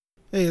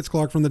Hey, it's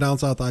Clark from the Down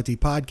South IT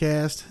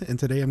Podcast, and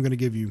today I'm going to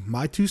give you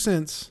my 2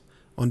 cents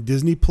on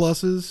Disney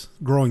Plus's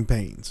growing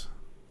pains.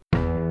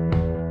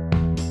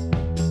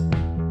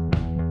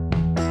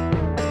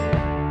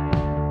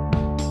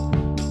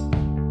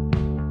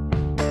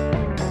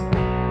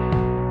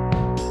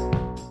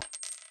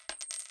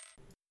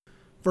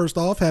 First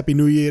off, Happy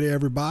New Year to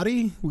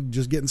everybody. We're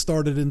just getting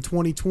started in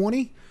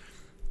 2020,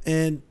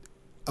 and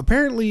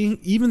apparently,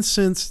 even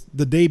since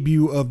the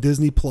debut of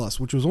Disney Plus,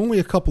 which was only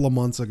a couple of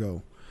months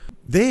ago,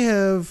 they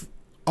have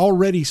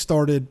already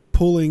started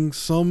pulling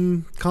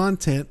some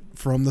content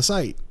from the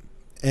site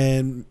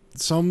and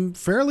some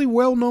fairly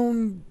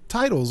well-known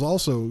titles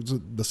also.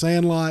 The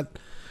Sandlot,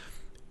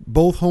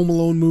 both Home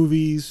Alone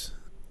movies,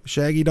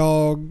 Shaggy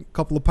Dog, a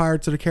couple of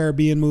Pirates of the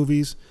Caribbean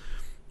movies.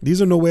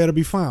 These are nowhere to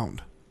be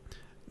found.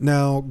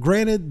 Now,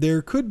 granted,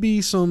 there could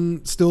be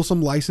still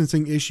some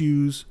licensing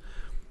issues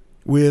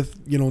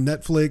with,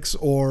 Netflix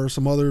or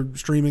some other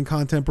streaming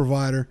content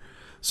provider.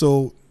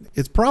 So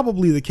it's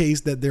probably the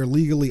case that they're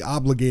legally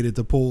obligated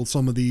to pull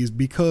some of these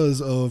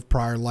because of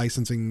prior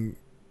licensing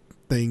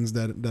things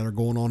that are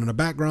going on in the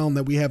background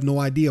that we have no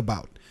idea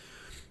about.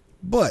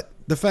 But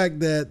the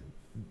fact that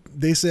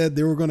they said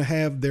they were going to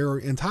have their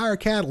entire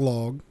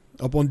catalog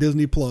up on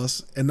Disney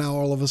Plus, and now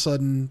all of a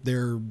sudden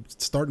they're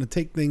starting to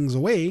take things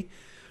away,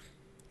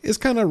 is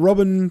kind of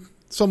rubbing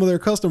some of their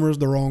customers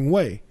the wrong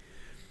way.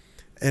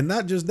 And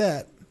not just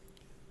that,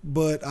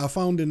 but I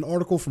found an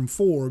article from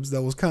Forbes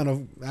that was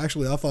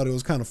I thought it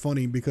was kind of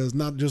funny because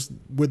not just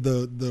with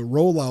the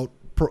rollout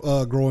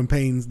growing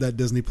pains that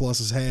Disney Plus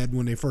has had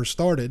when they first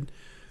started,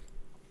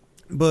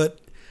 but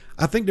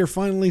I think they're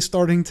finally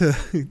starting to,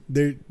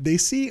 they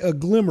see a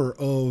glimmer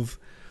of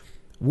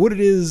what it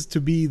is to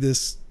be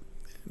this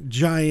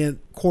giant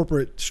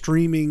corporate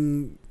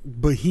streaming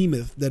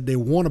behemoth that they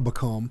want to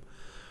become.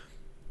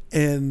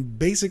 And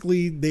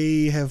basically,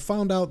 they have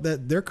found out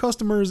that their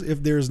customers,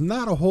 if there's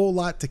not a whole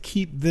lot to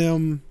keep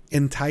them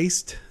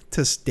enticed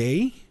to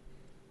stay,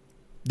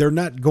 they're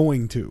not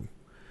going to.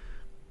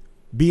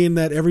 Being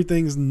that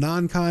everything's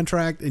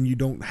non-contract and you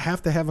don't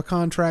have to have a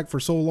contract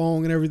for so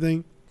long and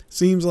everything,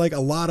 seems like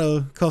a lot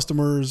of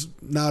customers,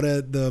 now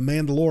that The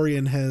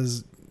Mandalorian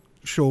has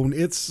shown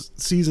its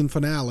season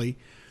finale,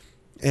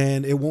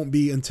 and it won't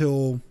be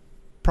until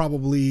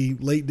probably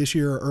late this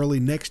year or early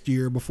next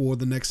year before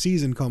the next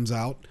season comes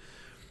out,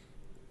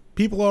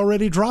 people are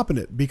already dropping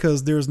it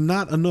because there's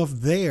not enough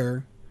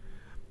there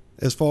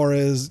as far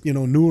as,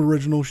 new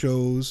original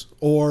shows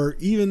or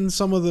even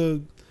some of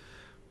the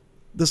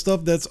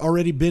stuff that's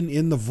already been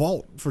in the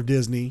vault for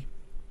Disney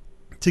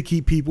to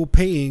keep people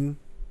paying,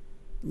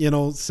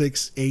 $6,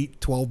 $8,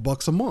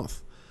 $12 a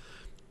month.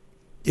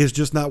 It's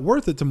just not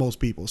worth it to most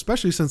people,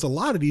 especially since a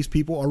lot of these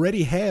people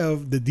already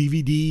have the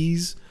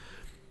DVDs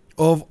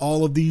of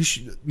all of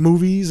these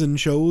movies and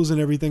shows and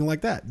everything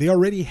like that. They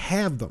already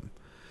have them.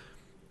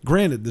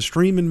 Granted, the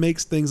streaming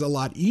makes things a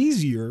lot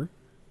easier,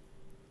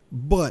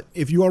 but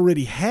if you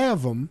already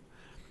have them,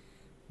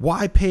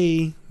 why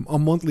pay a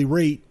monthly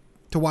rate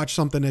to watch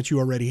something that you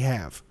already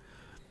have?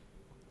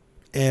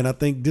 And I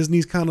think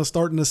Disney's kind of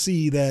starting to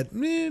see that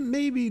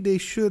maybe they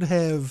should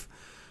have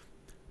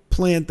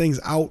planned things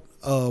out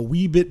a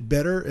wee bit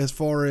better as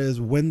far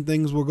as when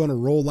things were going to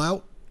roll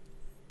out,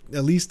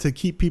 at least to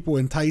keep people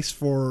enticed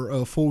for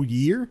a full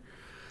year.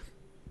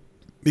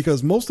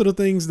 Because most of the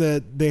things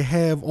that they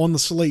have on the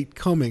slate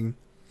coming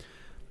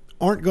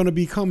aren't going to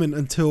be coming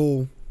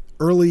until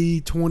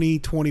early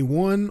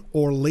 2021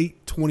 or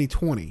late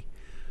 2020.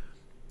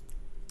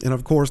 And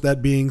of course,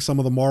 that being some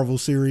of the Marvel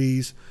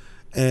series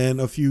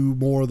and a few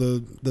more of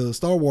the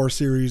Star Wars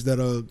series that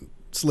are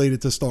slated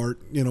to start,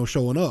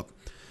 showing up.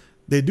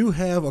 They do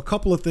have a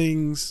couple of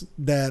things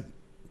that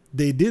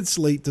they did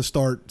slate to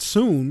start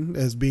soon,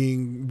 as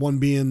one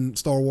being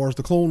Star Wars: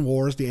 The Clone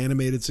Wars, the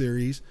animated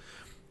series.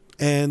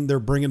 And they're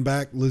bringing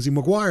back Lizzie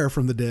McGuire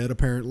from the dead,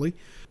 apparently.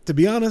 To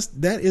be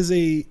honest,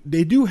 they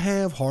do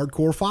have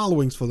hardcore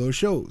followings for those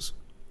shows,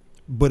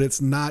 but it's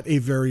not a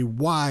very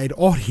wide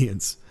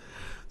audience.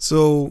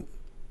 So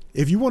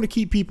if you want to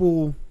keep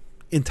people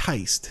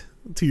enticed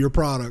to your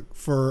product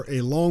for a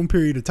long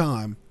period of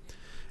time,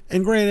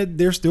 and granted,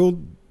 they're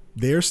still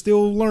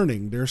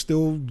learning, they're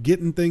still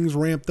getting things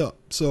ramped up.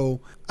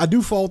 So I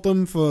do fault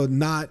them for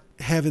not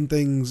having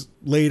things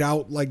laid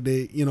out like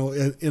they,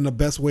 in the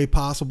best way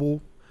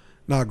possible.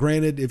 Now,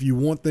 granted, if you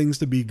want things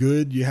to be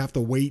good, you have to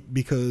wait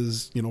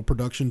because,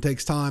 production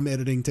takes time,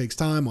 editing takes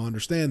time. I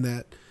understand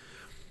that.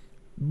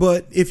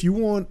 But if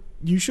you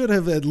should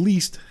have at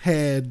least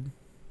had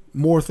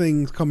more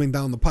things coming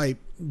down the pipe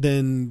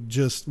than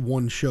just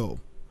one show,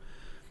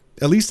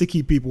 at least to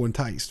keep people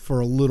enticed for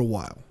a little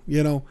while,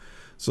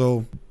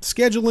 So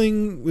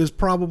scheduling is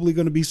probably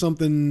going to be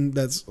something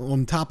that's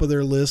on top of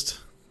their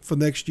list for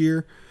next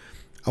year,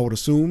 I would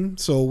assume.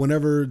 So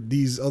whenever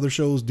these other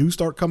shows do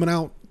start coming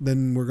out,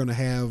 then we're going to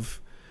have,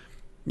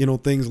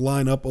 things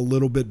line up a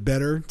little bit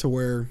better to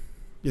where,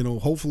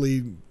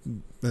 hopefully,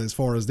 as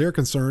far as they're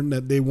concerned,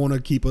 that they want to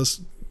keep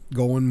us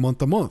going month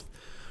to month.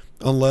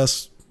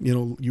 Unless,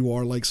 you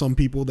are like some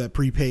people that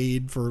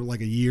prepaid for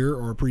like a year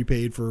or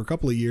prepaid for a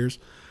couple of years,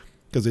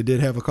 because they did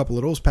have a couple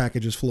of those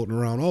packages floating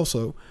around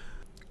also.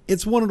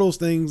 It's one of those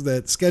things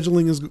that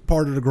scheduling is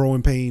part of the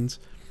growing pains.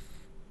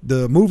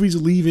 The movies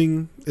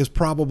leaving is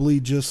probably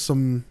just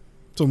some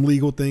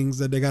legal things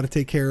that they got to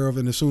take care of,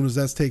 and as soon as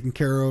that's taken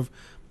care of,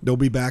 they'll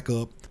be back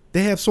up.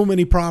 They have so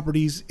many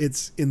properties,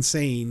 it's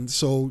insane,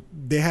 so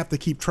they have to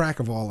keep track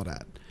of all of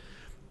that.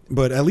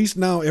 But at least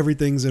now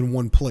everything's in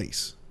one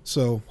place.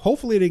 So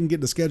hopefully they can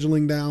get the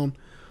scheduling down,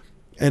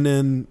 and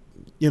then,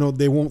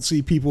 they won't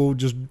see people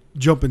just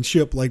jumping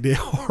ship like they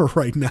are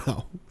right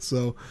now.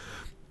 So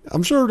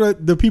I'm sure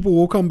that the people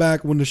will come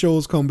back when the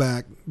shows come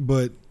back,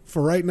 but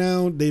for right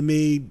now, they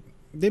may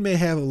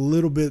have a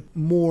little bit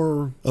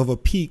more of a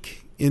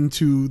peek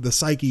into the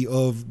psyche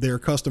of their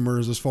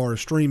customers as far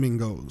as streaming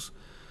goes.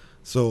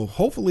 So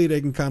hopefully they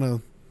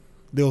can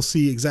they'll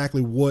see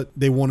exactly what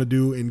they want to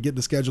do and get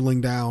the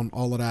scheduling down,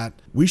 all of that.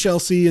 We shall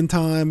see in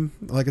time.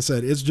 Like I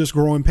said, it's just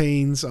growing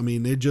pains. I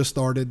mean, it just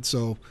started,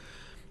 so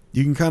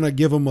you can kind of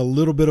give them a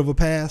little bit of a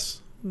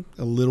pass,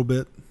 a little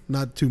bit,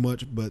 not too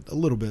much, but a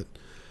little bit.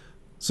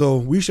 So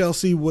we shall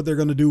see what they're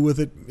going to do with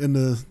it in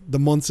the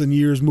months and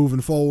years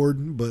moving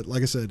forward. But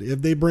like I said,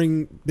 if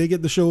they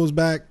get the shows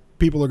back,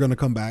 people are going to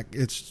come back.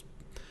 It's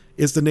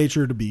the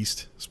nature of the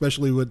beast,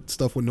 especially with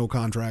stuff with no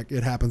contract.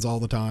 It happens all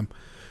the time.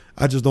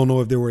 I just don't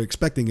know if they were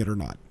expecting it or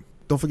not.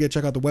 Don't forget,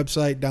 check out the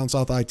website,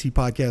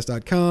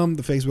 downsouthitpodcast.com,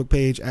 the Facebook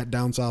page at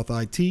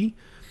downsouthit.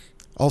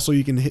 Also,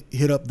 you can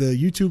hit up the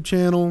YouTube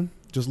channel.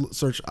 Just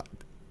search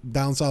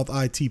Down South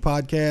IT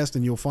Podcast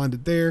and you'll find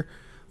it there.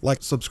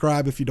 Like,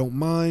 subscribe if you don't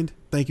mind.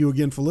 Thank you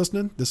again for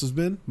listening. This has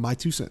been My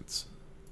 2 Cents.